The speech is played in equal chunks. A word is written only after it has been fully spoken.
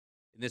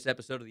In this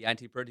episode of the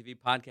IT Pro TV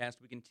podcast,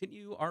 we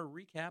continue our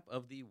recap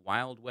of the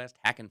Wild West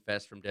Hackin'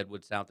 Fest from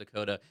Deadwood, South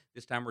Dakota.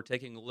 This time we're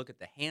taking a look at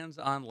the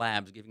hands-on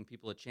labs, giving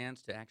people a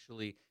chance to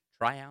actually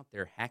try out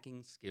their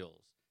hacking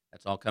skills.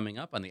 That's all coming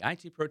up on the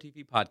IT Pro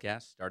TV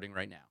podcast, starting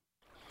right now.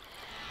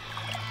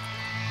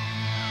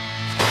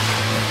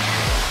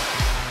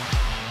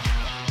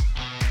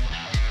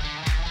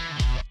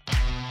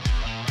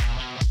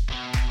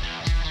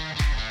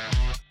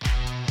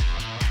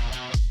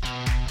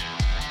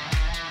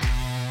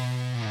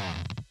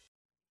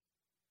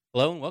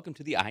 Hello and welcome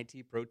to the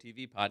IT Pro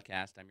TV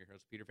podcast. I'm your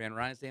host, Peter Van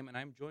Rysdam, and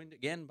I'm joined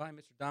again by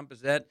Mr. Don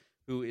Bazette,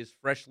 who is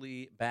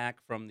freshly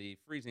back from the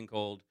freezing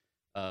cold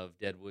of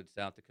Deadwood,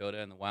 South Dakota,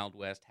 and the Wild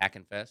West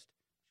Hackin' Fest,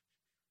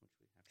 which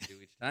we have to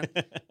do each time,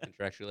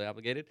 contractually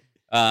obligated.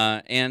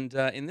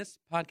 In this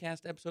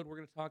podcast episode, we're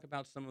going to talk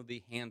about some of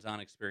the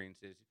hands-on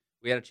experiences.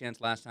 We had a chance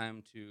last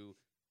time to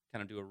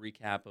kind of do a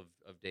recap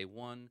of day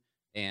one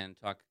and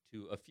talk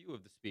to a few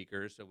of the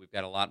speakers, so we've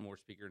got a lot more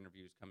speaker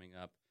interviews coming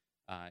up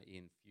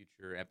in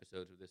future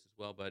episodes of this as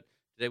well. But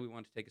today we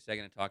want to take a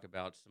second and talk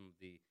about some of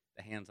the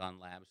hands-on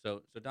labs.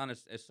 So Don,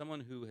 as someone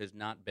who has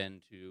not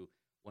been to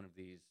one of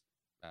these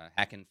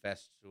Hackin'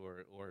 Fests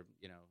or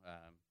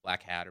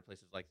Black Hat or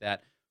places like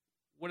that,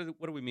 what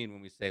do we mean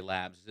when we say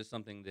labs? Is this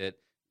something that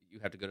you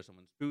have to go to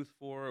someone's booth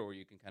for, or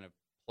you can kind of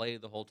play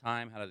the whole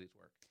time? How do these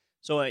work?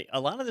 So a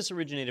lot of this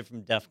originated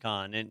from DEF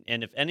CON,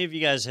 and if any of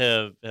you guys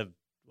have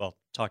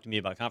talked to me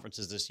about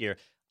conferences this year,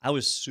 I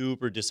was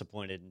super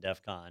disappointed in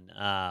DEF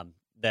CON.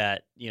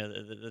 That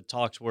the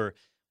talks were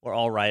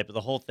all right, but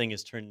the whole thing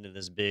has turned into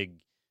this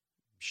big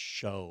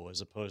show as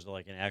opposed to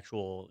like an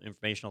actual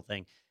informational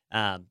thing.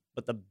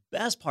 But the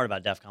best part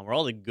about DEF CON, where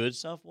all the good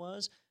stuff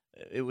was,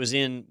 it was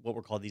in what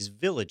were called these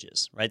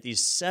villages, right?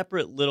 These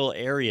separate little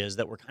areas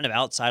that were kind of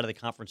outside of the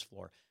conference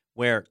floor,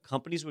 where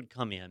companies would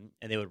come in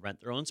and they would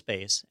rent their own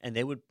space and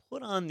they would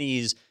put on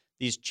these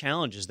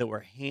challenges that were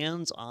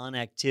hands-on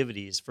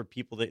activities for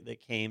people that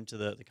came to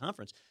the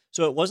conference.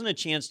 So it wasn't a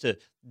chance to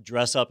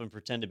dress up and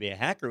pretend to be a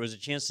hacker. It was a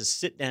chance to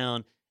sit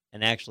down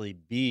and actually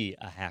be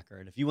a hacker.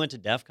 And if you went to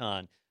DEF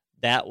CON,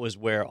 that was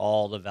where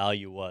all the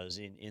value was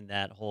in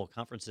that whole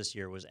conference this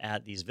year, was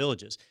at these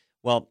villages.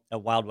 Well,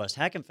 at Wild West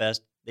Hackin'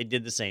 Fest, they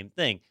did the same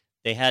thing.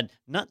 They had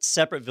not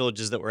separate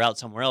villages that were out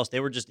somewhere else. They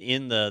were just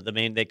in the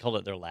main, they called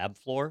it their lab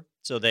floor.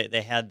 So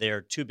they had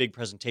their two big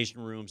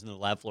presentation rooms, and the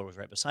lab floor was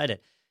right beside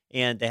it.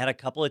 And they had a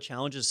couple of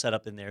challenges set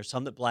up in there,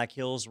 some that Black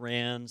Hills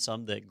ran,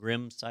 some that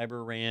Grim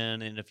Cyber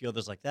ran, and a few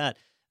others like that.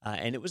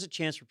 And it was a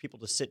chance for people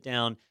to sit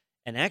down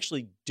and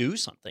actually do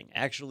something,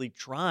 actually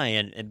try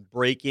and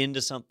break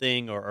into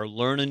something, or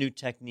learn a new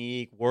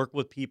technique, work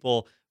with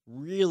people,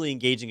 really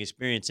engaging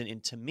experience.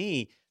 And to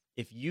me,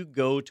 if you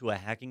go to a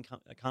hacking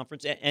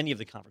conference, any of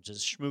the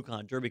conferences,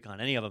 ShmooCon, DerbyCon,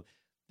 any of them,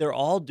 they're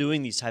all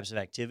doing these types of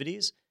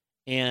activities,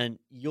 and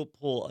you'll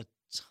pull a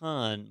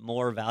ton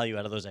more value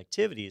out of those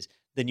activities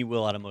than you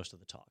will out of most of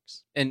the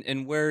talks.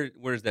 And where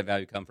does that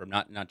value come from?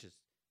 Not just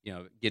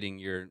getting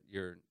your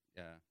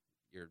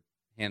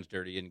hands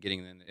dirty and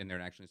getting in there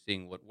and actually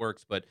seeing what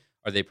works, but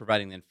are they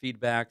providing then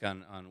feedback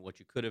on what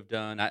you could have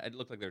done? It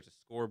looked like there's a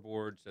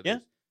scoreboard, so Yeah.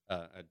 there's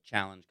a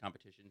challenge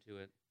competition to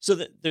it. So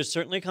there's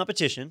certainly a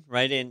competition,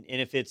 right? And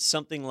if it's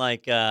something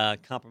like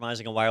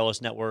compromising a wireless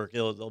network,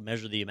 they'll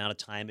measure the amount of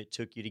time it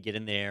took you to get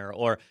in there,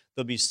 or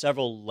there'll be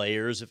several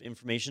layers of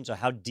information. So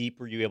how deep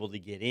were you able to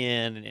get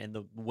in? And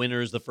the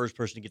winner is the first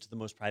person to get to the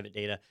most private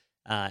data.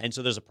 And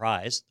so there's a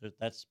prize.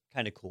 That's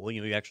kind of cool.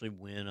 You actually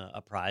win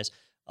a prize.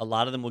 A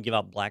lot of them will give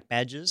out black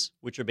badges,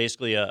 which are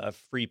basically a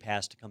free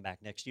pass to come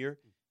back next year.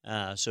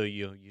 So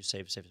you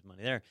save some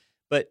money there.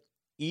 But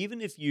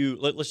even if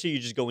let's say you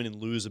just go in and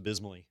lose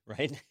abysmally,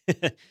 right?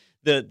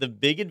 The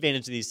big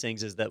advantage of these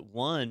things is that,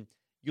 one,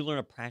 you learn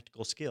a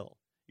practical skill.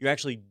 You're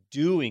actually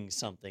doing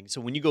something. So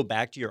when you go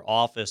back to your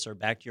office or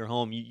back to your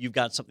home, you've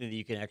got something that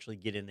you can actually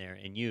get in there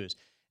and use.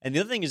 And the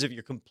other thing is, if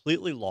you're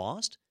completely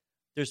lost,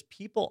 there's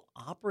people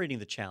operating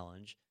the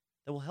challenge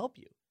that will help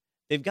you.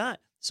 They've got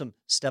some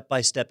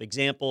step-by-step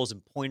examples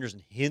and pointers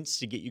and hints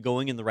to get you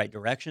going in the right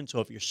direction. So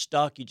if you're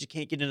stuck, you just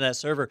can't get into that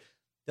server,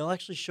 they'll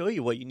actually show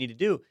you what you need to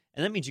do.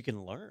 And that means you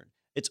can learn.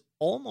 It's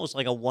almost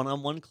like a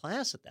one-on-one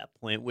class at that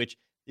point, which,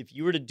 if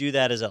you were to do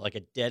that as a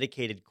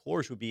dedicated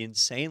course, would be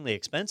insanely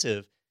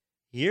expensive.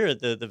 Here at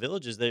the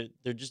villages,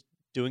 they're just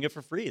doing it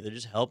for free. They're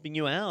just helping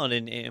you out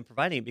and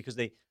providing it because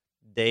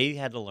they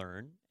had to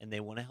learn, and they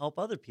want to help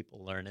other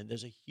people learn. And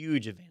there's a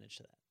huge advantage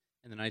to that.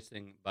 And the nice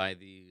thing by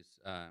these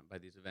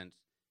events,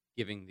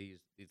 giving these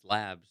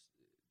labs,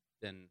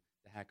 then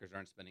the hackers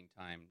aren't spending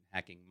time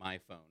hacking my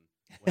phone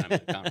when I'm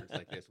at a conference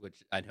like this, which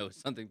I know is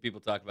something people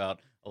talk about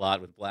a lot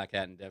with Black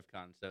Hat and DEF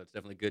CON. So it's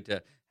definitely good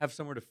to have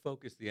somewhere to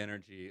focus the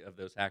energy of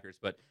those hackers.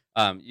 But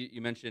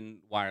you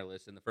mentioned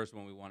wireless, and the first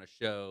one we want to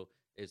show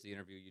is the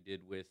interview you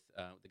did with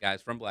the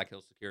guys from Black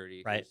Hills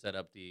Security, who Right. set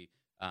up the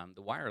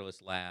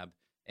wireless lab.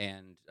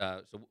 And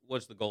so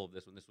what's the goal of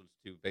this one? This was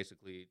to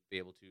basically be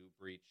able to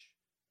breach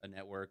a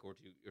network, or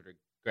to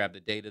grab the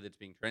data that's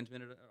being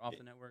transmitted off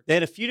the network? They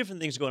had a few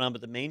different things going on,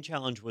 but the main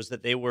challenge was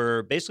that they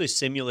were basically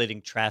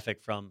simulating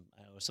traffic from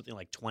something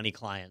like 20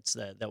 clients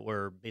that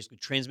were basically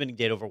transmitting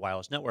data over a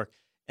wireless network.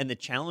 And the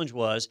challenge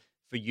was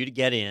for you to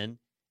get in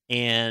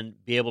and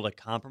be able to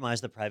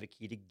compromise the private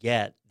key to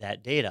get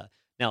that data.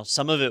 Now,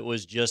 some of it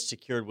was just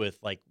secured with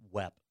like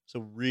WEP, so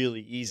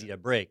really easy to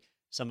break.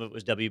 Some of it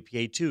was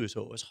WPA2,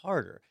 so it was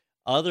harder.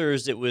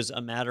 Others, it was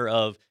a matter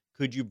of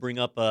could you bring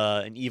up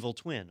an evil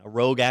twin, a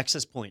rogue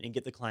access point, and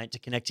get the client to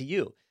connect to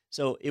you?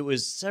 So it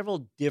was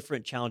several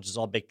different challenges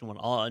all baked in one,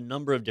 a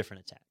number of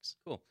different attacks.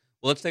 Cool.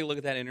 Well, let's take a look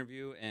at that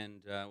interview,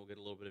 and we'll get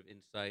a little bit of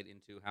insight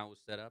into how it was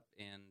set up.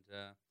 And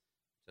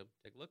so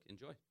take a look.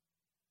 Enjoy.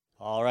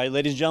 All right,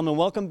 ladies and gentlemen,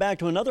 welcome back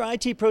to another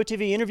IT Pro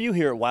TV interview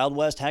here at Wild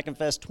West Hackin'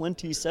 Fest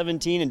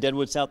 2017 in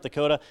Deadwood, South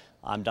Dakota.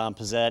 I'm Don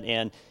Pizzette,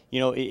 and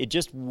it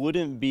just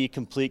wouldn't be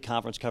complete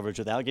conference coverage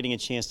without getting a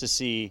chance to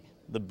see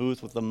the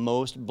booth with the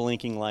most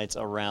blinking lights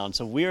around.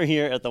 So we are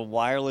here at the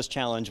Wireless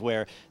Challenge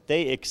where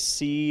they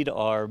exceed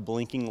our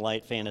blinking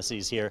light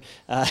fantasies here.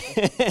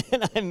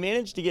 And I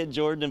managed to get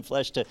Jordan and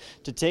Flesh to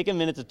take a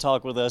minute to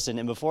talk with us.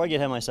 And before I get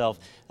ahead of myself,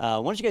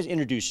 why don't you guys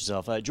introduce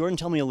yourself? Jordan,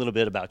 tell me a little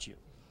bit about you.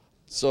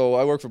 So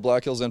I work for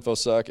Black Hills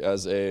InfoSec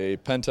as a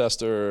pen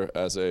tester,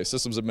 as a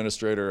systems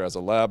administrator, as a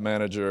lab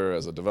manager,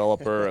 as a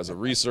developer, as a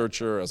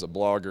researcher, as a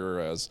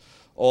blogger, as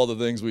all the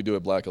things we do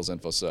at Black Hills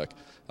InfoSec.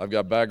 I've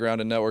got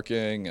background in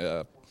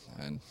networking,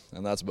 and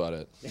that's about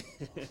it.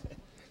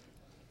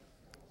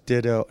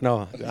 Ditto.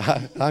 No,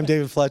 I'm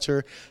David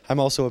Fletcher. I'm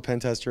also a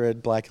pen tester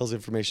at Black Hills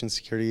Information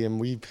Security,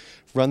 and we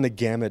run the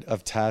gamut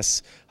of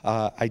tests.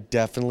 I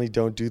definitely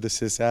don't do the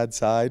sysad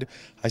side.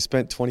 I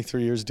spent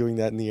 23 years doing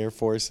that in the Air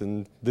Force,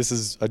 and this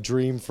is a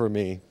dream for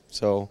me.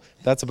 So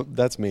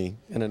that's me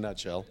in a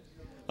nutshell.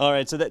 All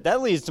right, so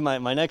that leads to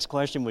my next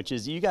question, which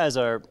is you guys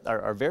are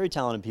very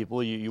talented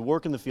people. You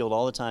work in the field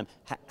all the time.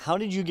 How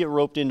did you get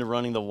roped into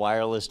running the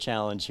Wireless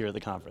Challenge here at the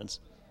conference?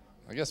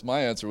 I guess my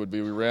answer would be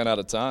we ran out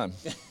of time.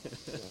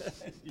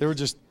 There were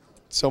just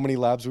so many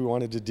labs we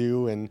wanted to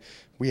do, and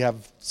we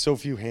have so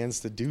few hands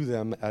to do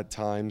them at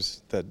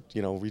times that,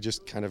 we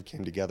just kind of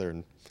came together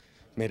and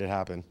made it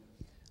happen.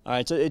 All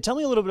right, so tell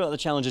me a little bit about the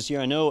challenges here.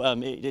 I know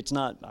it's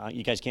not,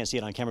 you guys can't see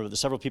it on camera, but there's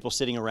several people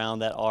sitting around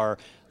that are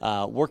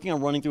working on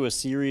running through a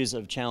series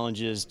of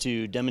challenges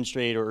to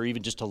demonstrate or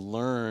even just to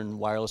learn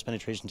wireless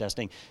penetration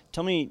testing.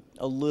 Tell me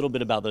a little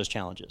bit about those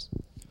challenges.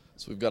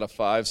 So we've got a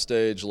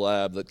 5-stage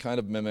lab that kind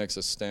of mimics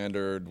a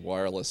standard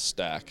wireless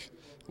stack.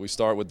 We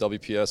start with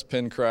WPS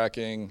pin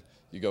cracking.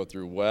 You go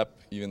through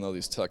WEP. Even though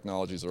these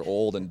technologies are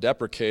old and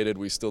deprecated,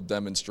 we still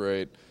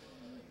demonstrate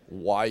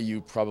why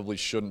you probably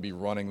shouldn't be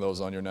running those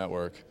on your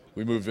network.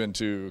 We move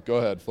into, go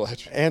ahead,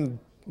 Fletch. And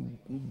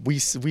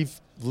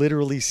we've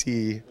literally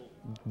see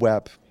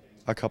WEP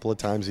a couple of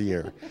times a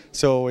year.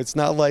 So it's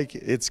not like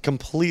it's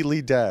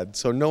completely dead.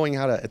 So knowing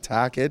how to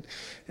attack it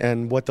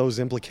and what those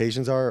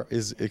implications are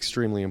is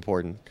extremely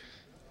important.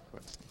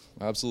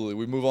 Absolutely.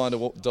 We move on to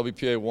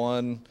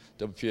WPA1,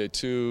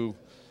 WPA2.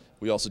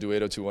 We also do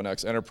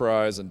 802.1x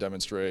Enterprise and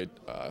demonstrate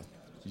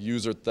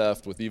user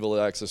theft with evil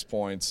access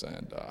points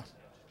and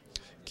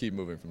keep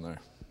moving from there.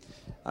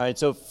 All right,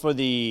 so for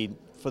the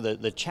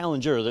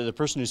challenger, the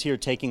person who's here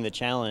taking the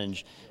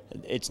challenge,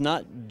 it's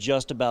not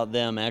just about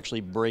them actually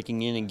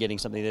breaking in and getting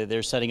something.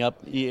 They're setting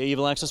up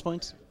evil access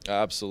points?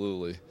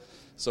 Absolutely.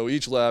 So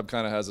each lab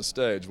kind of has a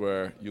stage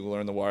where you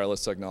learn the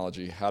wireless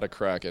technology, how to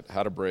crack it,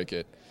 how to break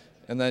it,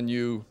 and then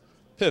you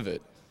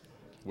pivot,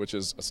 which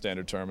is a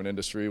standard term in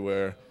industry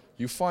where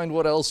you find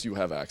what else you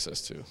have access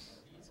to.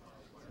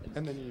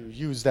 And then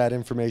you use that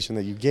information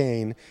that you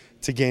gain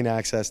to gain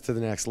access to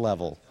the next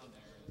level.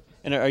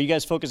 And are you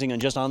guys focusing on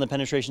just on the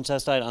penetration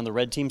test side, on the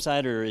red team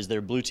side, or is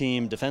there blue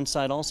team defense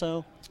side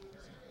also?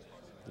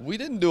 We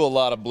didn't do a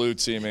lot of blue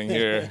teaming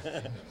here.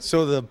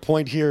 So the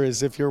point here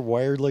is if your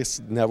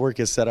wireless network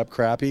is set up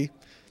crappy,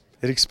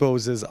 it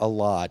exposes a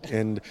lot.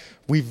 And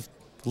we've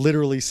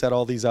literally set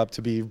all these up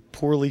to be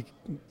poorly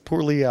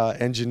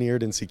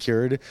engineered and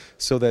secured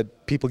so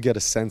that people get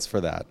a sense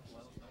for that.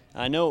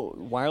 I know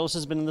wireless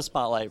has been in the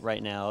spotlight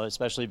right now,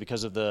 especially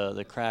because of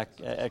the crack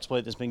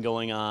exploit that's been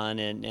going on,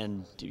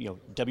 and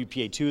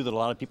WPA2 that a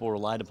lot of people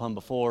relied upon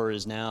before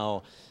is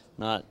now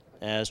not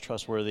as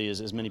trustworthy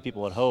as many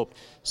people had hoped.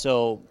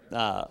 So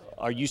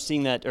are you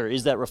seeing that, or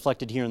is that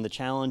reflected here in the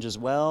challenge as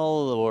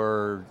well,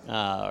 or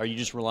are you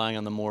just relying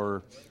on the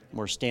more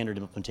standard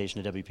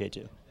implementation of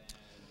WPA2?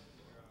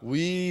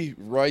 We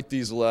write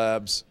these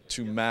labs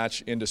to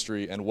match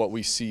industry and what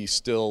we see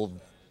still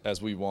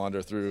as we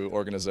wander through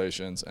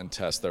organizations and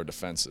test their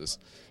defenses.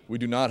 We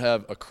do not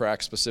have a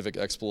crack-specific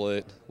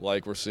exploit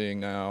like we're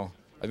seeing now.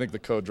 I think the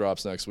code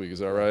drops next week, is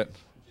that right?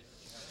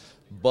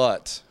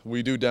 But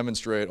we do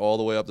demonstrate all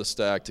the way up the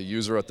stack to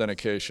user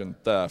authentication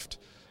theft.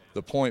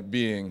 The point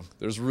being,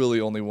 there's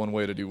really only one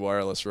way to do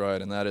wireless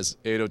right, and that is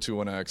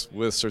 802.1x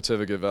with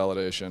certificate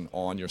validation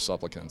on your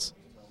supplicants.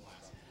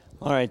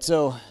 All right,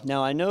 so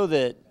now I know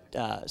that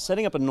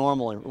setting up a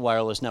normal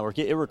wireless network,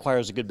 it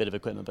requires a good bit of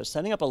equipment, but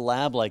setting up a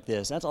lab like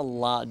this, that's a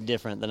lot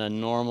different than a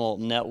normal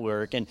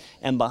network.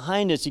 And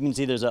behind us, you can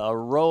see there's a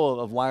row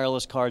of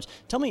wireless cards.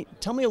 Tell me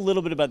a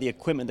little bit about the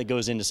equipment that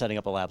goes into setting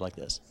up a lab like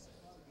this.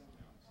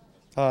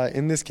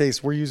 In this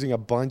case, we're using a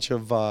bunch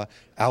of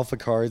alpha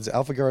cards.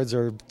 Alpha cards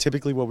are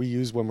typically what we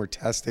use when we're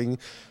testing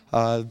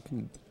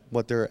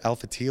what they're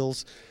alpha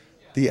teals.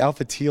 The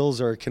alpha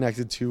teals are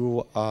connected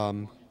to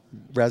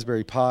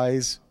Raspberry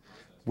Pis,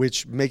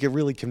 which make it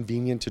really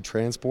convenient to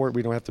transport.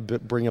 We don't have to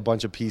bring a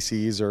bunch of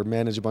PCs or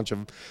manage a bunch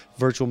of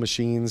virtual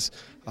machines.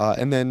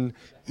 And then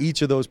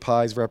each of those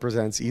Pis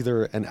represents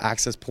either an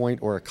access point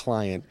or a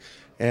client.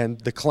 And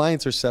the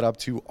clients are set up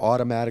to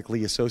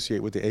automatically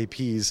associate with the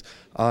APs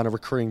on a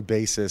recurring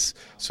basis,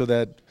 so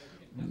that,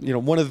 you know,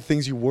 one of the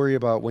things you worry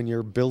about when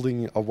you're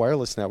building a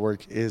wireless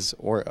network is,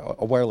 or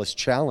a wireless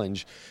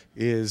challenge,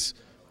 is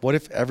what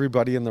if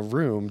everybody in the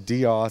room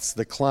deauths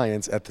the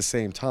clients at the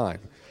same time?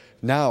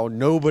 Now,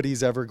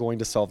 nobody's ever going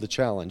to solve the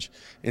challenge.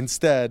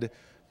 Instead,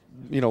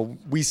 you know,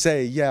 we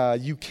say, yeah,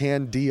 you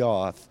can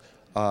deauth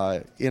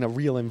in a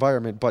real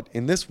environment, but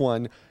in this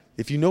one,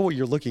 if you know what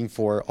you're looking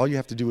for, all you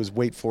have to do is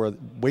wait for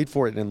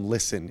it and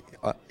listen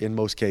in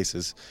most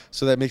cases.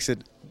 So that makes it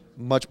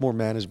much more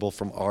manageable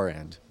from our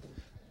end.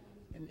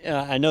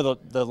 I know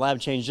the lab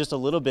changed just a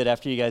little bit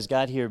after you guys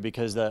got here,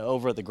 because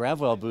over at the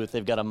Gravwell booth,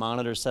 they've got a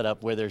monitor set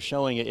up where they're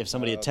showing it if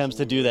somebody attempts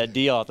to do that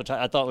deauth, which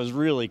I thought was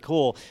really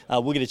cool.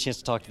 We'll get a chance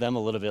to talk to them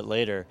a little bit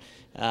later.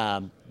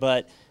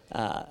 But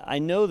I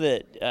know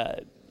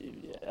that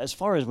as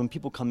far as when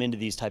people come into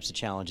these types of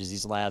challenges,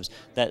 these labs,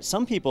 that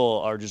some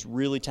people are just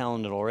really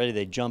talented already.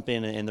 They jump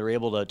in and they're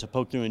able to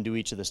poke through and do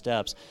each of the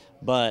steps.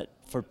 But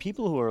for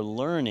people who are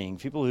learning,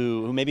 people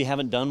who maybe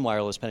haven't done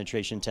wireless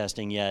penetration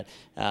testing yet,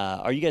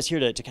 are you guys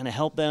here to kind of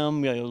help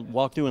them, you know,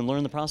 walk through and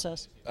learn the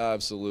process?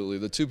 Absolutely.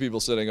 The two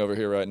people sitting over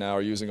here right now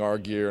are using our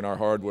gear and our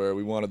hardware.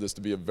 We wanted this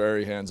to be a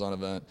very hands-on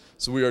event.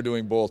 So we are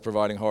doing both,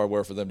 providing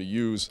hardware for them to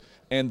use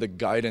and the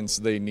guidance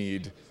they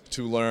need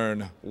to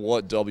learn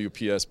what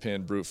WPS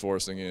pin brute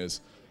forcing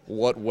is,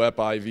 what WEP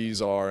IVs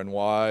are, and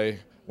why,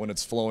 when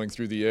it's flowing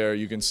through the air,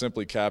 you can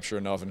simply capture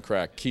enough and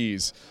crack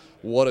keys,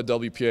 what a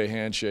WPA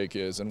handshake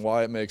is, and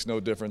why it makes no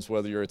difference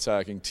whether you're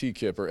attacking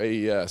TKIP or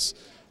AES,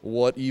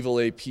 what evil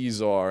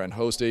APs are, and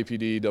host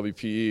APD,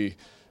 WPE,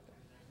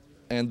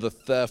 and the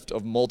theft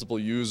of multiple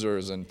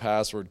users and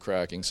password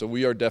cracking. So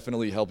we are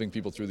definitely helping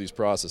people through these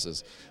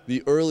processes.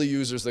 The early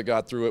users that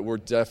got through it were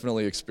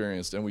definitely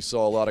experienced, and we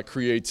saw a lot of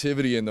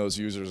creativity in those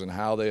users and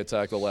how they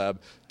attack the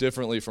lab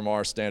differently from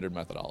our standard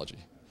methodology.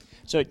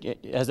 So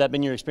has that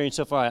been your experience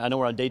so far? I know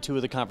we're on day 2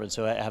 of the conference,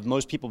 so have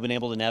most people been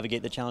able to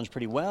navigate the challenge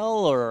pretty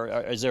well, or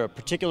is there a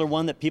particular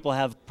one that people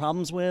have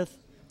problems with?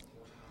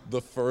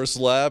 The first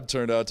lab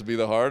turned out to be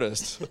the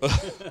hardest.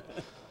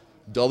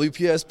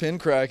 WPS pin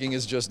cracking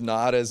is just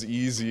not as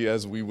easy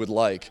as we would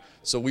like.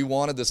 So we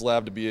wanted this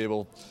lab to be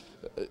able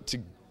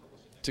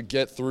to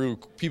get through,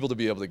 people to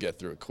be able to get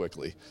through it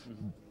quickly.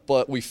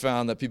 But we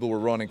found that people were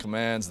running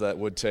commands that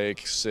would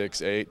take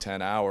 6, 8,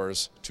 10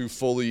 hours to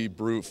fully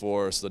brute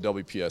force the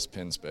WPS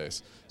pin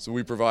space. So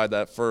we provide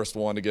that first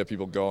one to get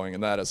people going,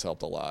 and that has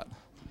helped a lot.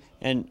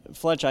 And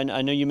Fletch, I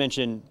know you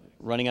mentioned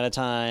running out of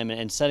time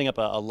and setting up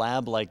a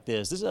lab like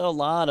this. This is a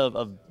lot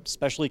of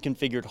specially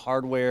configured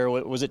hardware.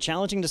 Was it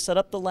challenging to set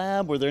up the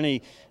lab? Were there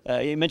any,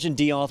 you mentioned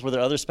deauth, were there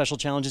other special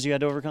challenges you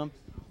had to overcome?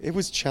 It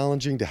was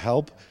challenging to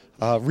help.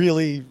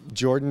 Really,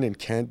 Jordan and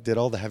Kent did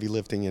all the heavy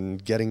lifting in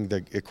getting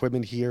the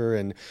equipment here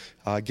and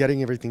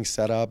getting everything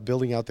set up,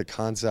 building out the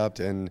concept,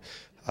 and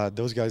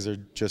those guys are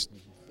just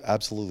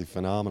absolutely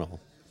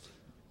phenomenal.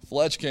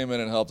 Fletch came in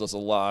and helped us a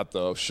lot,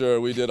 though. Sure,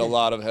 we did a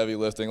lot of heavy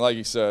lifting. Like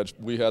you said,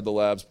 we had the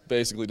labs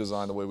basically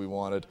designed the way we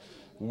wanted.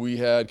 We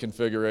had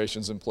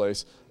configurations in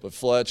place, but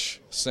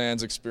Fletch,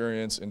 SANS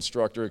experience,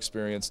 instructor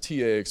experience, TA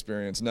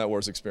experience,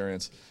 networks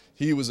experience,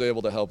 he was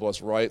able to help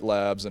us write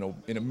labs in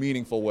a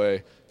meaningful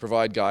way,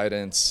 provide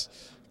guidance,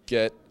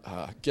 get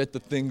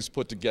the things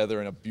put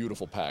together in a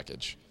beautiful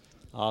package.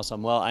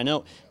 Awesome. Well, I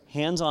know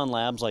hands-on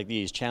labs like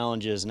these,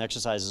 challenges and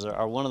exercises,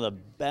 are one of the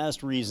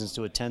best reasons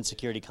to attend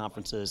security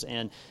conferences,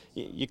 and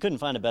you couldn't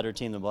find a better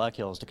team than Black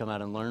Hills to come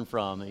out and learn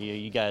from.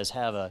 You guys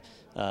have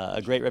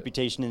a great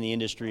reputation in the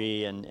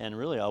industry and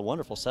really a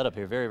wonderful setup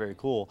here. Very, very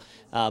cool.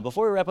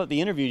 Before we wrap up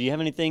the interview, do you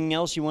have anything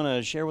else you want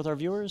to share with our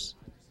viewers?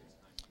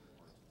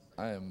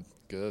 I am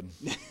good.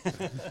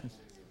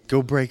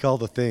 Go break all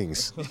the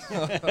things.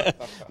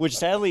 Which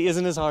sadly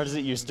isn't as hard as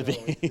it used to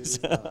be.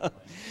 So,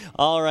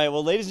 all right,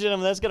 well, ladies and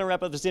gentlemen, that's going to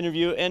wrap up this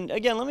interview. And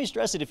again, let me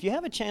stress it, if you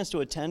have a chance to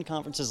attend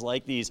conferences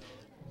like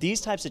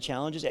these types of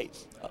challenges,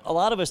 a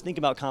lot of us think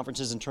about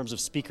conferences in terms of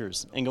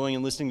speakers and going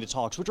and listening to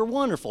talks, which are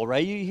wonderful,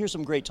 right? You hear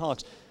some great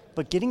talks.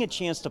 But getting a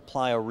chance to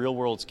apply a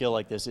real-world skill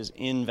like this is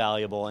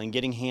invaluable, and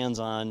getting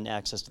hands-on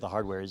access to the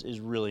hardware is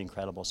really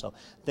incredible. So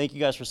thank you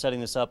guys for setting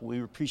this up.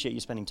 We appreciate you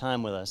spending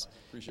time with us.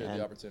 Appreciate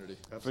the opportunity.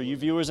 For you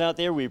viewers out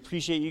there, we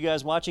appreciate you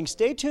guys watching.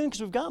 Stay tuned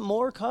because we've got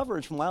more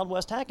coverage from Wild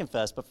West Hackin'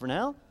 Fest. But for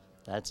now,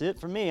 that's it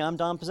for me. I'm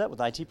Don Pizzette with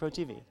IT Pro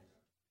TV.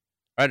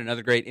 All right,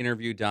 another great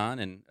interview, Don,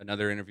 and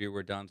another interview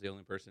where Don's the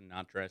only person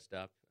not dressed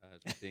up, as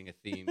we're seeing a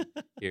theme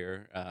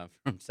here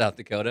from South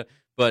Dakota.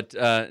 But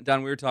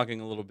Don, we were talking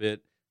a little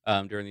bit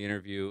during the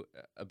interview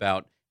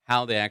about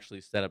how they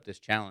actually set up this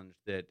challenge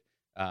that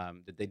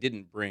they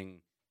didn't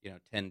bring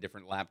 10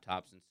 different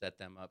laptops and set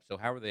them up. So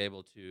how were they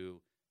able to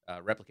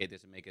replicate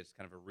this and make it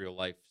kind of a real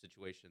life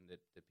situation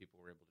that people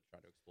were able to try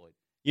to exploit?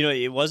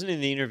 It wasn't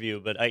in the interview,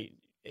 but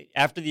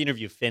after the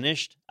interview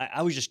finished,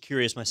 I was just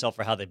curious myself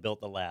for how they built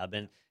the lab.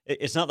 And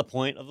it's not the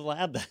point of the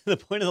lab. The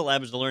point of the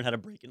lab is to learn how to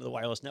break into the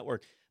wireless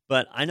network.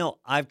 But I know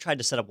I've tried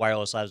to set up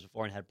wireless labs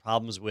before and had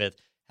problems with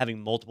having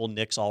multiple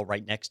NICs all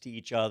right next to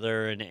each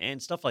other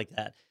and stuff like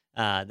that.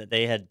 That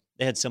they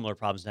had similar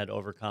problems and had to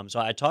overcome. So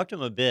I talked to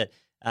them a bit.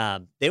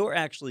 They were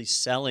actually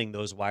selling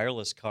those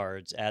wireless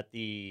cards at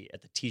the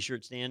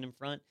T-shirt stand in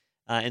front.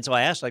 And so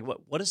I asked, like,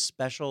 what is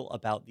special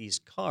about these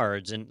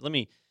cards? And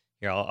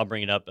I'll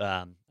bring it up.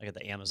 I got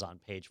the Amazon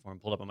page for them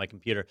pulled up on my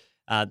computer.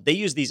 They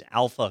use these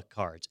Alpha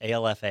cards,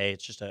 ALFA.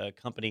 It's just a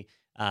company.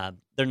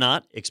 They're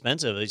not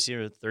expensive. It's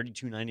here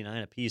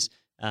 $32.99 a piece.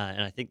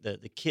 And I think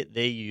the kit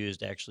they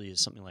used actually is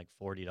something like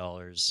 $40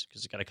 because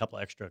it's got a couple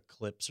extra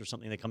clips or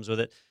something that comes with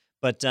it.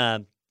 But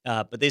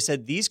they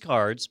said these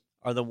cards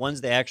are the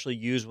ones they actually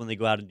use when they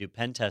go out and do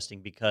pen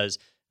testing because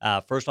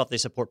first off, they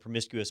support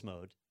promiscuous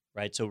mode,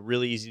 right? So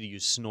really easy to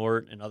use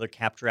Snort and other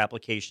capture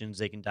applications.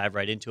 They can dive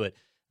right into it.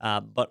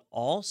 But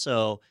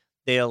also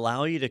they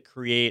allow you to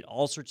create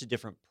all sorts of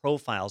different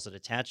profiles that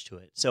attach to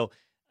it. So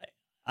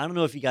I don't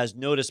know if you guys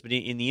noticed, but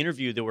in the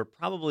interview, there were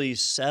probably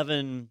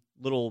 7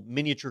 little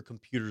miniature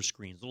computer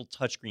screens, little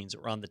touch screens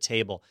that were on the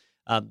table.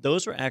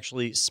 Those were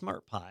actually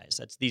Smart Pies.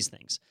 That's these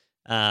things.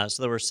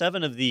 So there were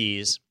 7 of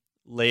these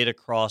laid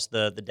across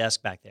the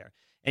desk back there.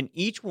 And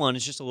each one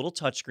is just a little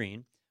touch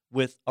screen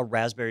with a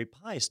Raspberry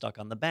Pi stuck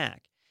on the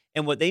back.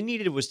 And what they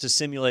needed was to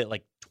simulate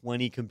like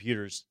 20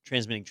 computers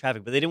transmitting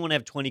traffic, but they didn't want to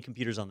have 20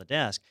 computers on the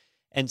desk.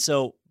 And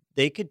so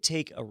they could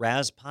take a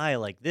Raspberry Pi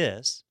like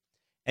this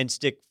and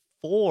stick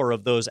 4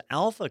 of those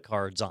Alpha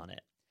cards on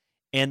it.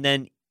 And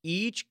then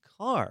each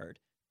card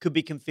could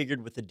be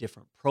configured with a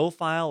different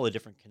profile, a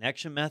different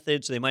connection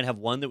method. So they might have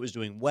one that was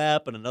doing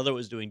WEP and another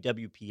was doing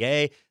WPA.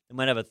 They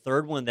might have a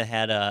third one that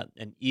had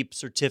an EAP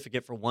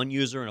certificate for one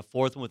user and a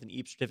fourth one with an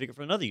EAP certificate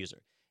for another user.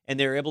 And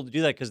they were able to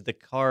do that because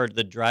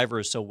the driver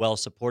is so well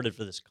supported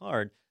for this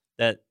card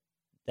that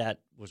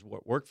was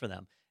what worked for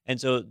them. And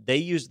so they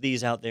used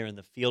these out there in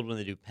the field when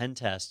they do pen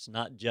tests,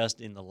 not just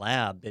in the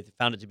lab. They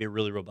found it to be a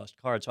really robust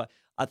card. So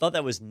I thought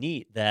that was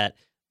neat that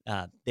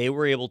they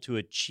were able to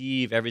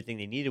achieve everything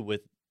they needed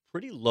with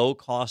pretty low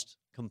cost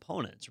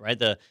components, right?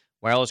 The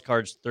wireless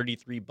card's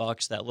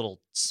 $33. That little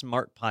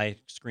Smart Pi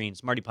screen,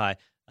 Smarty Pi,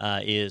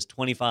 is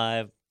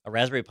 $25. A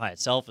Raspberry Pi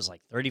itself is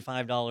like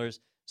 $35.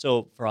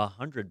 So for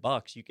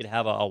 $100, you could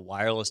have a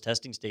wireless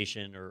testing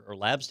station or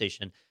lab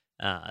station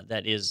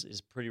that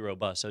is pretty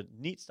robust. So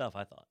neat stuff,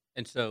 I thought.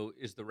 And so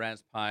is the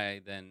Raspberry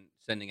Pi then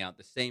sending out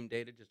the same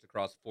data just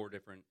across 4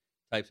 different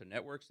types of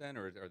networks then,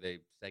 or are they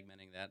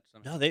segmenting that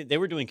somehow? No, they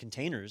were doing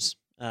containers.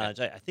 I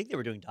think they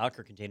were doing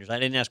Docker containers. I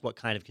didn't ask what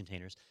kind of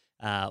containers,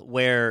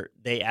 where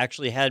they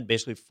actually had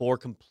basically 4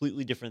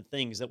 completely different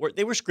things that were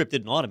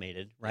scripted and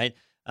automated, right?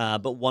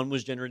 But one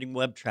was generating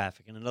web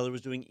traffic and another was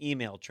doing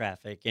email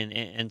traffic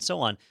and so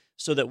on,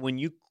 so that when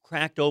you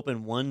cracked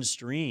open one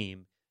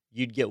stream,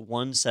 you'd get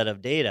one set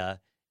of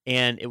data,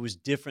 and it was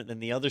different than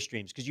the other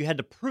streams because you had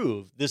to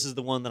prove this is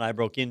the one that I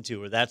broke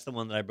into, or that's the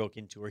one that I broke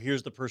into, or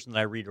here's the person that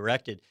I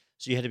redirected.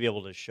 So you had to be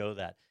able to show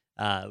that.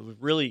 It was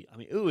really,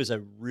 it was a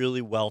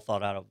really well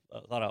thought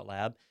out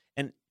lab.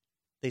 And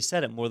they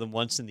said it more than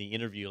once in the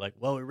interview, like,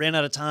 well, we ran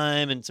out of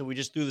time, and so we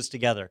just threw this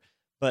together.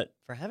 But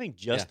for having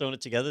just thrown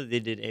it together, they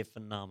did a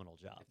phenomenal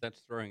job. If that's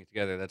throwing it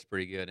together, that's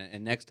pretty good.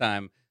 And next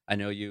time, I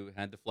know you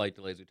had the flight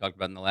delays we talked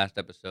about in the last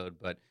episode,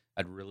 but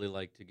I'd really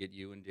like to get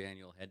you and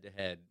Daniel head to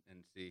head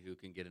and see who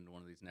can get into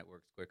one of these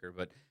networks quicker.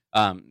 But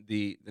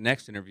the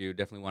next interview,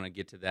 definitely want to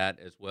get to that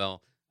as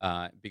well,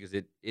 because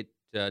it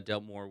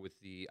dealt more with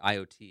the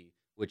IoT,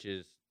 which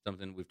is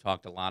something we've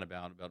talked a lot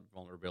about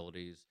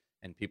vulnerabilities.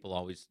 And people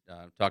always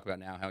talk about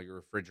now how your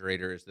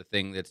refrigerator is the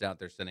thing that's out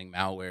there sending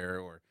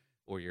malware or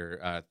your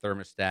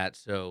thermostat.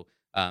 So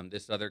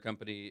this other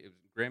company, it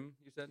was Grim,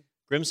 you said?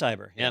 Grim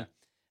Cyber, yeah.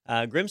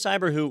 Grim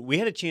Cyber, who we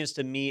had a chance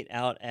to meet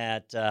out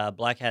at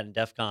Black Hat and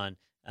DEF CON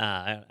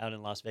out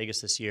in Las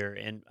Vegas this year.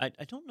 And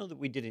I don't know that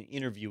we did an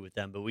interview with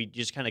them, but we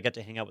just kind of got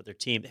to hang out with their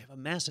team. They have a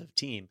massive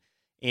team.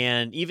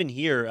 And even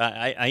here,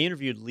 I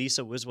interviewed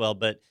Lisa Wiswell,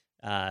 but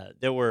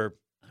there were,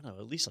 I don't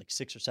know, at least like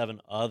 6 or 7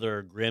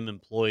 other Grim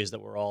employees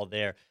that were all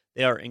there.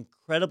 They are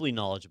incredibly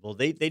knowledgeable.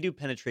 They do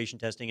penetration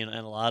testing and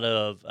a lot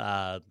of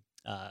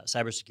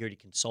cybersecurity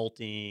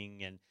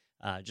consulting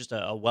and just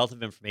a wealth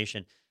of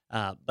information.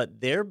 But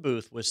their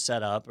booth was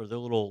set up, or their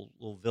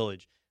little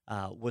village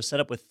was set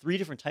up with 3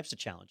 different types of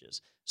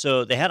challenges.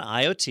 So they had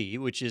IoT,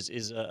 which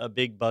is a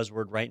big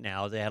buzzword right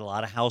now. They had a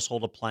lot of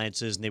household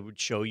appliances, and they would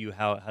show you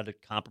how to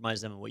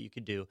compromise them and what you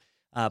could do.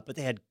 But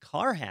they had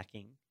car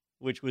hacking,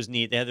 which was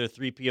neat. They had their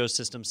 3PO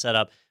system set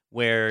up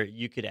where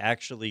you could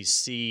actually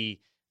see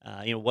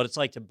what it's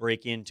like to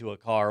break into a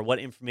car, what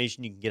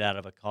information you can get out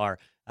of a car.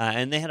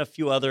 And they had a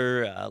few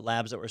other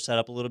labs that were set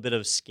up, a little bit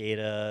of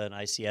SCADA and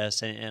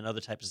ICS and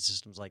other types of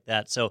systems like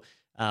that. So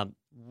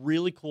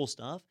really cool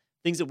stuff.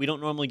 Things that we don't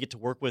normally get to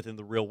work with in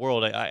the real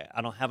world.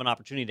 I don't have an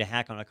opportunity to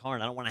hack on a car,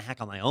 and I don't want to hack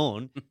on my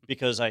own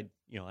because I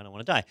don't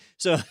want to die.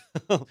 So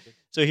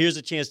so here's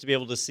a chance to be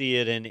able to see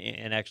it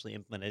and actually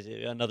implement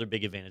it. Another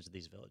big advantage of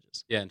these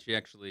villages. Yeah, and she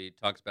actually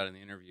talks about in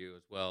the interview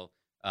as well,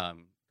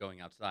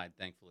 going outside,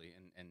 thankfully,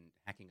 and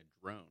hacking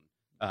a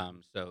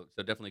drone. So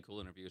definitely a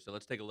cool interview. So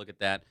let's take a look at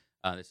that.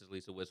 This is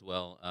Lisa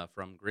Wiswell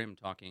from Grimm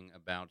talking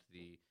about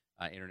the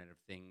Internet of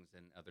Things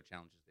and other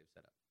challenges they've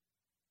set up.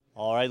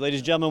 All right,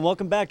 ladies and gentlemen,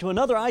 welcome back to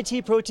another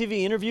IT Pro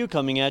TV interview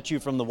coming at you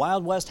from the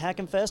Wild West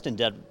Hackin' Fest in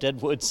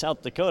Deadwood,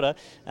 South Dakota.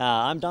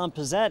 I'm Don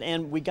Pizzette,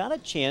 and we got a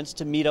chance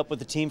to meet up with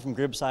the team from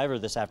Grimm Cyber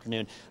this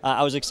afternoon.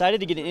 I was excited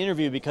to get an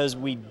interview because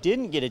we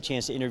didn't get a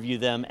chance to interview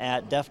them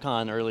at DEF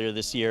CON earlier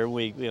this year.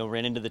 We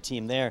ran into the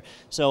team there.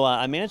 So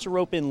I managed to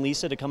rope in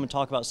Lisa to come and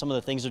talk about some of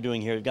the things they're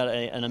doing here. We've got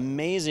an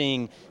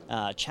amazing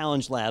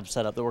challenge lab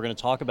set up that we're going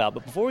to talk about.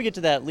 But before we get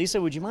to that, Lisa,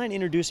 would you mind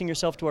introducing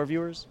yourself to our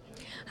viewers?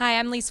 Hi,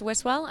 I'm Lisa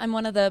Wiswell. I'm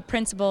one of the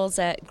principals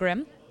at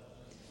Grimm.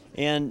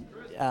 And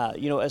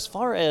as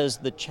far as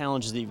the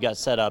challenges that you've got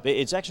set up,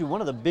 it's actually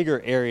one of the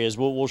bigger areas,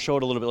 we'll show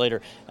it a little bit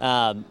later,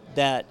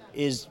 that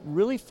is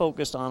really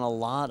focused on a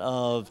lot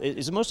of,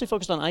 is it mostly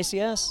focused on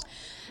ICS?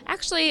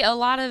 Actually, a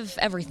lot of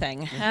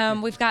everything.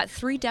 We've got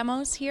 3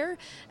 demos here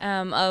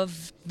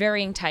of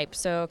varying types.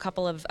 So a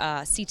couple of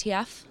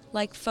CTF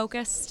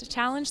focused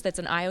challenge that's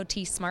an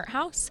IoT smart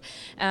house,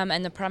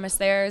 and the premise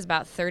there is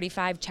about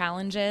 35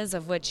 challenges,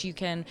 of which you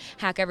can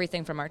hack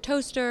everything from our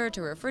toaster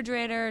to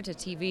refrigerator to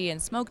TV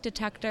and smoke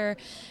detector,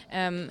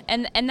 and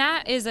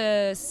that is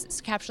a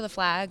capture the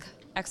flag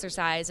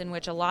exercise in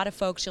which a lot of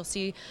folks you'll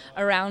see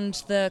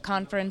around the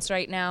conference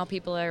right now.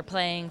 People are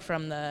playing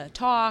from the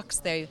talks.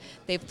 They've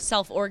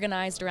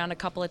self-organized around a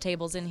couple of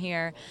tables in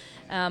here.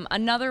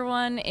 Another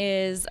one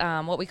is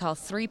what we call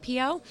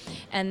 3PO,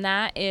 and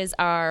that is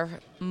our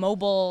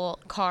mobile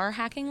car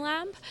hacking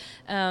lab.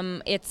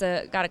 It's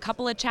got a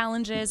couple of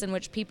challenges in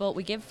which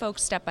we give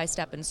folks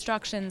step-by-step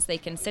instructions. They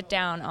can sit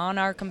down on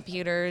our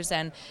computers,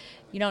 and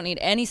you don't need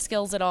any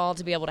skills at all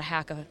to be able to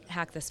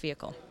hack this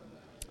vehicle.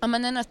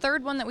 And then a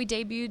third one that we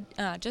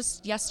debuted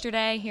just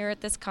yesterday here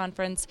at this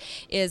conference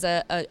is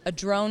a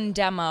drone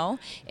demo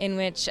in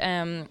which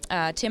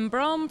Tim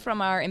Brome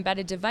from our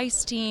embedded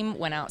device team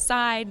went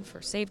outside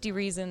for safety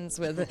reasons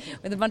with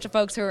a bunch of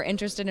folks who are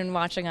interested in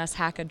watching us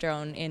hack a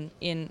drone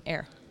in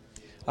air.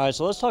 All right,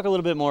 so let's talk a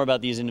little bit more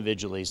about these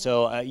individually.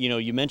 So,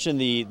 you mentioned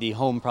the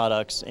home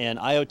products, and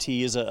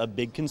IoT is a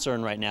big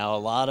concern right now. A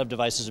lot of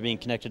devices are being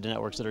connected to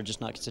networks that are just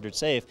not considered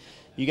safe.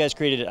 You guys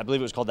created, I believe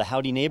it was called the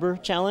Howdy Neighbor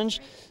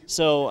Challenge.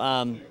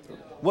 So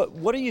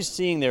what are you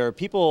seeing there? Are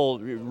people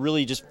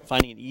really just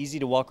finding it easy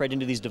to walk right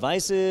into these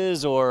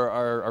devices, or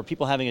are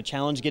people having a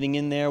challenge getting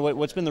in there?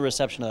 What's been the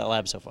reception of that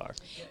lab so far?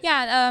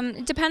 Yeah,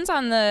 it depends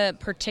on the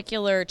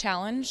particular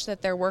challenge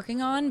that they're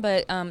working on,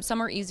 but some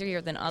are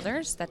easier than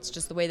others. That's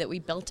just the way that we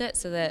built it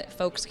so that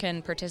folks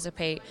can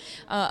participate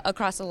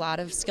across a lot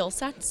of skill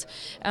sets.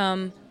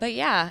 But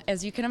yeah,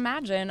 as you can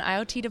imagine,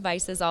 IoT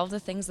devices, all of the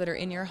things that are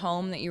in your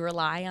home that you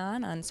rely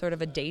on sort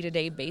of a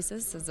day-to-day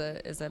basis as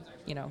a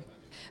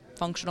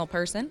functional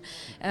person,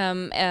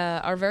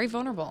 are very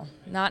vulnerable.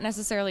 Not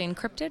necessarily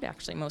encrypted,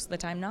 actually most of the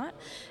time not,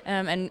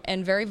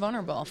 and very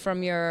vulnerable,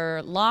 from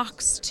your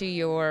locks to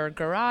your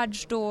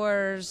garage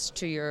doors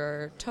to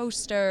your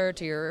toaster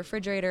to your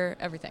refrigerator,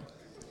 everything.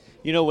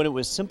 When it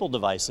was simple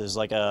devices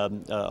like a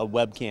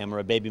webcam or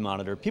a baby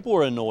monitor, people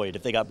were annoyed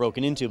if they got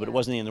broken into, but it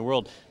wasn't the end of the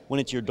world. When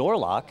it's your door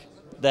lock,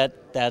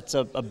 that's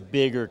a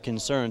bigger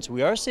concern. So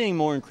we are seeing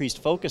more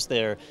increased focus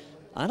there.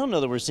 I don't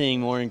know that we're seeing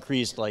more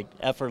increased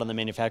effort on the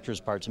manufacturer's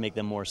part to make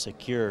them more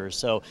secure.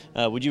 So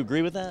would you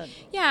agree with that?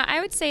 Yeah,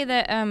 I would say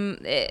that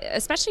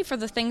especially for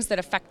the things that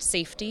affect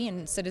safety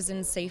and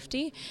citizen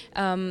safety,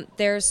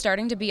 there's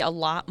starting to be a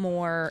lot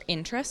more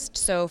interest.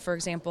 So for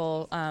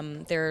example,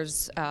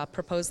 there's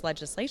proposed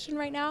legislation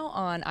right now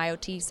on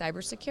IoT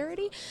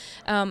cybersecurity.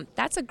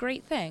 That's a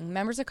great thing.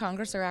 Members of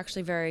Congress are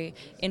actually very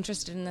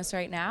interested in this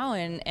right now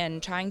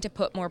and trying to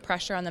put more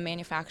pressure on the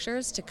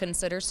manufacturers to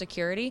consider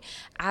security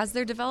as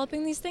they're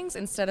developing these things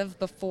instead of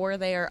before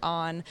they are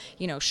on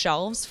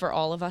shelves for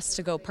all of us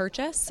to go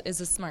purchase is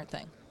a smart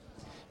thing.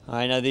 All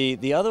right, now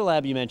the other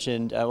lab you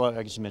mentioned, well,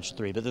 I guess you mentioned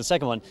 3, but the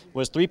second one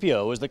was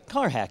 3PO, was the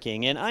car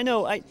hacking. And I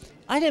know I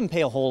didn't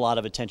pay a whole lot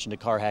of attention to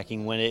car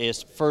hacking when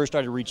it first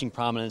started reaching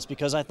prominence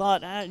because I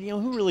thought,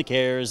 who really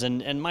cares,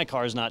 and my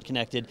car's not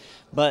connected.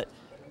 But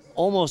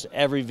almost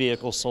every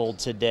vehicle sold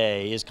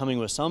today is coming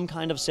with some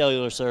kind of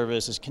cellular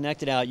service, is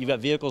connected out. You've got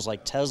vehicles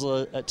like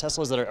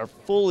Teslas that are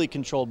fully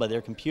controlled by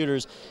their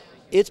computers.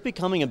 It's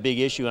becoming a big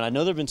issue, and I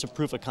know there have been some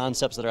proof of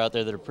concepts that are out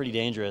there that are pretty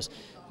dangerous.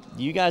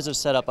 you guys have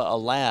set up a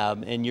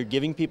lab, and you're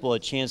giving people a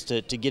chance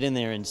to get in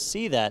there and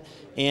see that.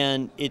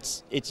 And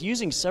it's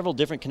using several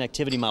different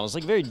connectivity models,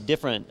 like very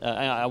different.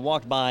 I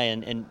walked by,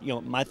 and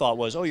my thought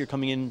was, oh, you're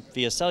coming in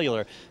via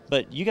cellular,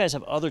 but you guys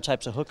have other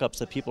types of hookups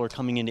that people are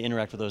coming in to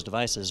interact with those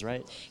devices,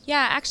 right?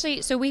 Yeah,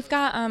 actually, so we've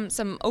got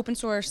some open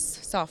source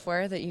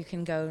software that you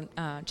can go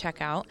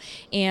check out,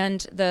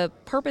 and the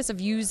purpose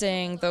of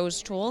using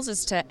those tools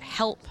is to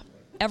help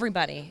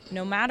everybody,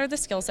 no matter the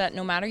skill set,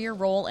 no matter your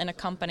role in a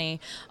company,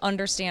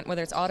 understand,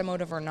 whether it's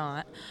automotive or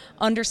not,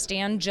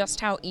 understand just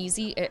how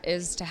easy it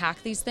is to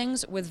hack these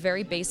things with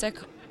very basic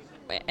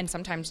and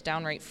sometimes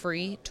downright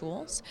free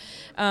tools.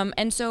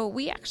 And so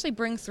we actually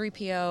bring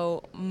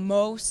 3PO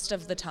most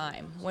of the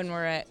time when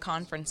we're at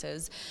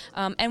conferences.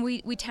 And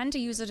we tend to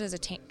use it as a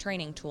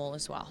training tool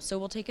as well. So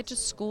we'll take it to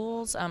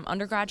schools,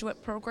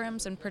 undergraduate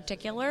programs in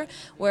particular,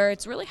 where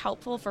it's really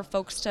helpful for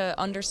folks to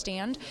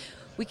understand.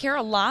 We care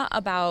a lot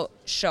about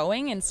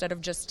showing instead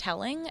of just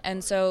telling,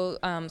 and so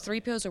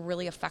 3PO is a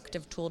really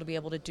effective tool to be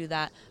able to do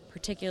that,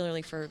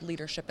 particularly for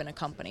leadership in a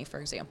company, for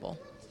example.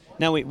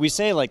 Now, we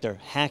say like they're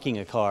hacking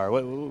a car.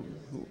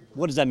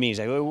 What does that mean?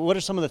 What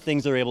are some of the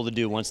things they're able to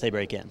do once they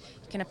break in?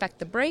 You can affect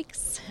the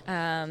brakes,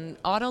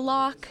 auto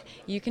lock.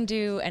 You can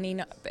do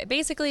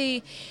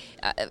basically,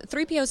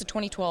 3PO is a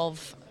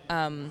 2012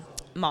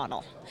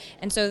 model.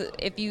 And so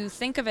if you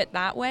think of it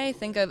that way,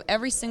 think of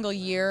every single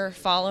year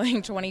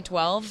following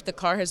 2012, the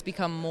car has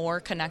become more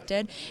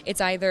connected.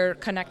 It's either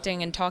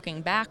connecting and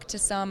talking back to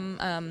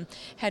some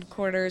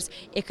headquarters.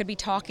 It could be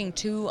talking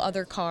to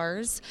other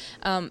cars.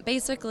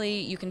 Basically,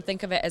 you can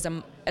think of it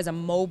as a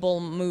mobile,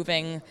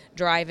 moving,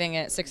 driving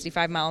at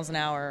 65 miles an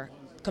hour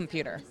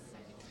computer.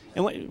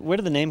 And where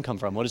did the name come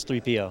from? What is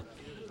 3PO?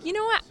 You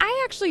know what?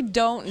 I actually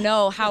don't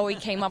know how we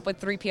came up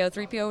with 3PO.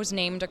 3PO was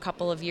named a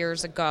couple of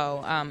years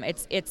ago.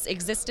 It's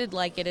existed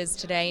like it is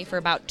today for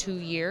about 2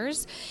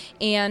 years,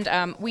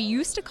 and we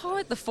used to call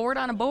it the Ford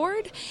on a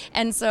board,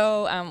 and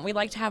so we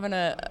liked having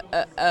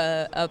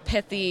a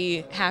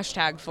pithy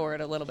hashtag for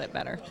it a little bit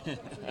better.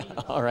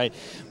 All right.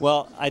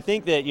 Well, I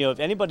think that if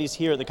anybody's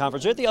here at the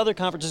conference or at the other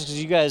conferences, because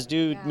you guys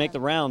do make the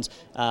rounds,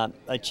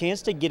 a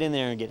chance to get in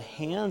there and get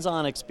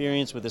hands-on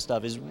experience with this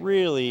stuff is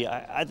really,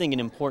 I think,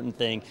 an important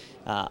thing.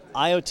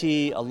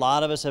 IoT, a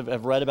lot of us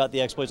have read about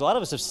the exploits. A lot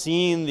of us have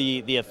seen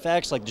the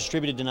effects, like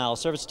distributed denial of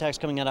service attacks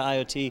coming out of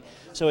IoT.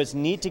 So it's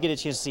neat to get a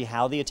chance to see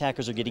how the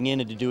attackers are getting in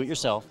and to do it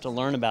yourself, to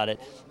learn about it.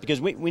 Because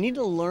we need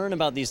to learn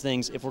about these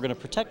things if we're going to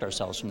protect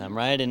ourselves from them,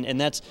 right?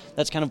 And that's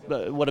kind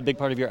of what a big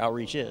part of your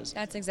outreach is.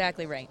 That's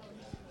exactly right.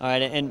 All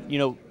right,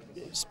 and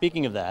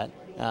speaking of that,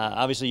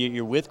 obviously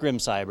you're with Grim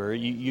Cyber.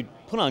 You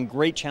put on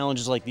great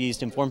challenges like these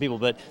to inform people,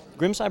 but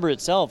Grim Cyber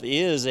itself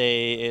is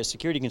a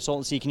security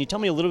consultancy. Can you tell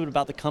me a little bit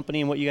about the company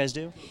and what you guys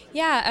do?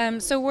 Yeah,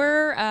 so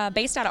we're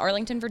based out of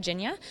Arlington,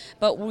 Virginia,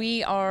 but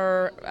we've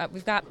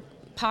got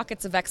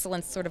pockets of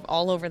excellence sort of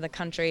all over the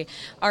country.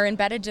 Our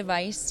embedded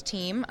device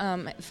team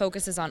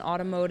focuses on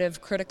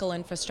automotive, critical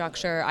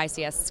infrastructure,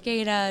 ICS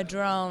SCADA,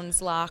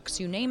 drones,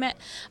 locks, you name it.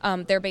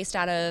 They're based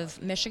out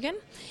of Michigan.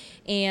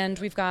 And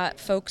we've got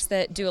folks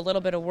that do a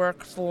little bit of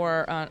work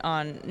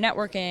on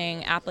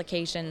networking,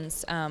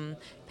 applications,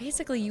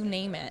 basically you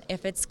name it.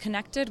 If it's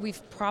connected,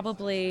 we've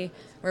probably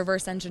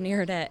reverse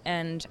engineered it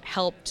and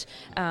helped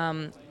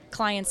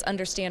clients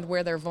understand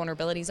where their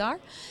vulnerabilities are.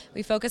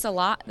 We focus a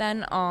lot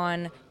then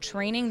on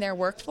training their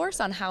workforce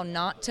on how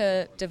not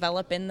to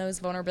develop in those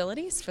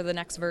vulnerabilities for the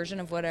next version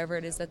of whatever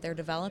it is that they're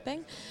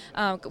developing.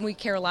 We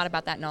care a lot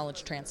about that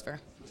knowledge transfer.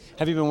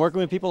 Have you been working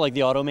with people like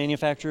the auto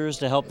manufacturers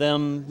to help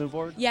them move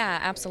forward? Yeah,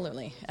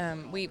 absolutely.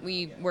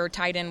 We're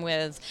tied in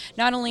with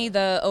not only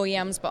the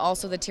OEMs, but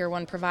also the Tier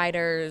 1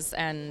 providers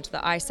and the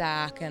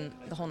ISAC and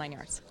the whole 9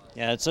 yards.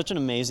 Yeah, it's such an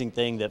amazing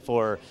thing that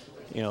for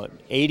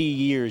 80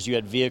 years you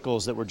had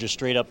vehicles that were just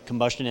straight up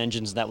combustion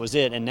engines, and that was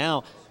it. And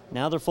now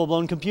they're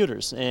full-blown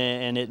computers,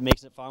 and it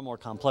makes it far more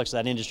complex.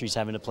 That industry's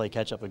having to play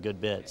catch-up a good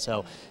bit.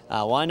 So,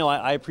 I know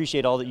I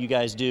appreciate all that you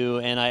guys do,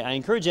 and I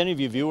encourage any of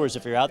you viewers,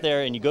 if you're out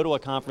there and you go to a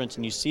conference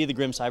and you see the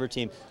Grim Cyber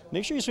team,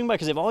 make sure you swing by,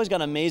 because they've always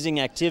got amazing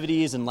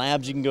activities and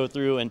labs you can go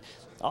through, and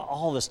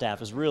all the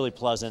staff is really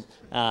pleasant,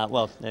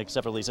 well,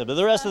 except for Lisa, but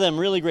the rest of them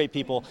really great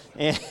people,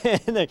 and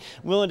they're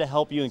willing to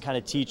help you and kind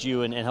of teach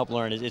you and help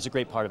learn. It's a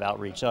great part of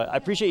outreach. So I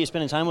appreciate you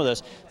spending time with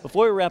us.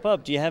 Before we wrap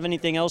up, do you have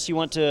anything else you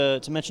want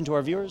to mention to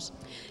our viewers?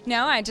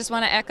 No, I just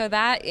want to echo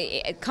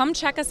that. Come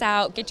check us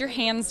out. Get your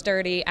hands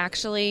dirty.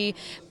 Actually,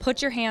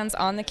 put your hands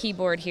on the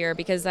keyboard here,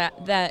 because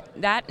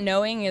that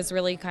knowing is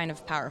really kind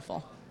of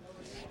powerful.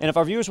 And if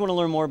our viewers want to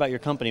learn more about your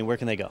company, where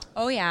can they go?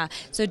 Oh, yeah.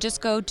 So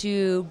just go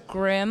to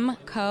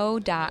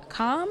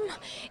grimco.com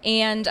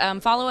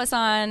and follow us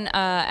on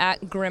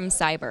at Grim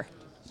Cyber.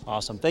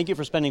 Awesome. Thank you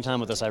for spending time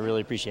with us. I really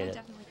appreciate it.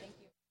 Definitely, thank you.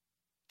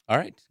 All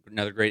right,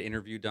 another great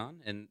interview, Don.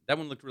 And that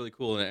one looked really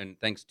cool. And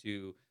thanks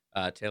to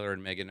Taylor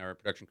and Megan, our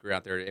production crew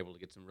out there, able to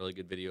get some really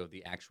good video of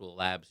the actual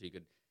lab, so you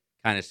could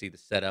kind of see the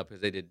setup,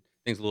 because they did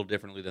things a little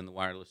differently than the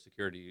wireless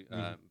security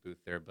booth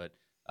there. But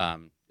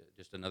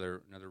just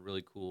another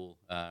really cool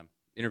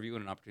interview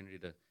and an opportunity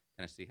to kind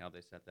kind of see how they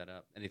set that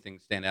up. Anything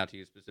stand out to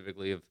you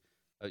specifically of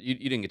you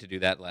didn't get to do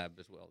that lab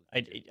as well.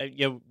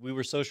 Yeah, we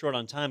were so short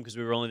on time because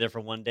we were only there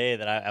for one day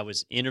that I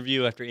was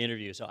interview after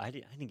interview, so I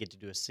didn't get to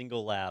do a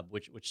single lab,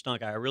 which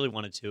stunk. I really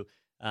wanted to,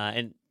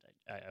 and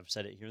I've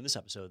said it here in this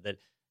episode that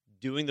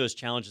doing those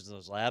challenges in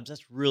those labs,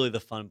 that's really the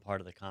fun part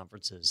of the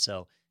conferences.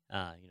 So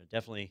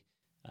definitely,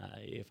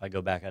 if I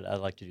go back, I'd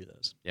like to do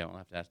those. Yeah, we'll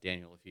have to ask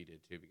Daniel if he did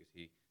too, because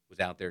he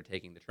was out there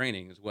taking the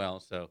training as well.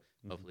 So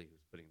hopefully he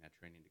was putting that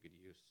training to good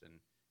use and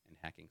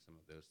hacking some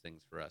of those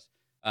things for us.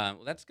 Well,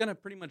 that's going to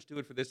pretty much do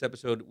it for this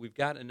episode. We've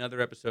got another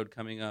episode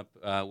coming up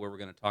where we're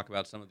going to talk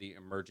about some of the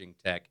emerging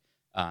tech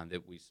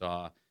that we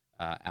saw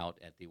out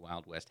at the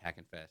Wild West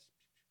Hackin' Fest.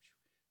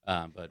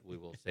 But we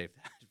will save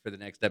that for the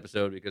next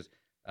episode because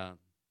we're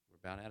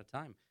about out of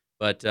time.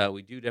 But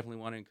we do definitely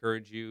want to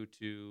encourage you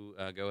to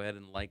go ahead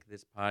and like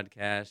this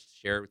podcast,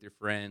 share it with your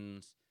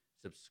friends,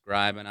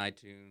 subscribe on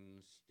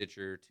iTunes,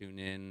 Stitcher,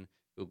 TuneIn,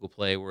 Google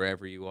Play,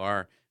 wherever you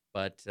are.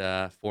 But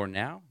for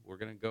now, we're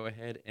going to go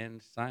ahead and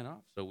sign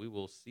off. So we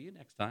will see you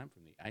next time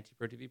from the IT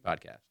Pro TV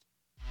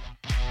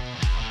podcast.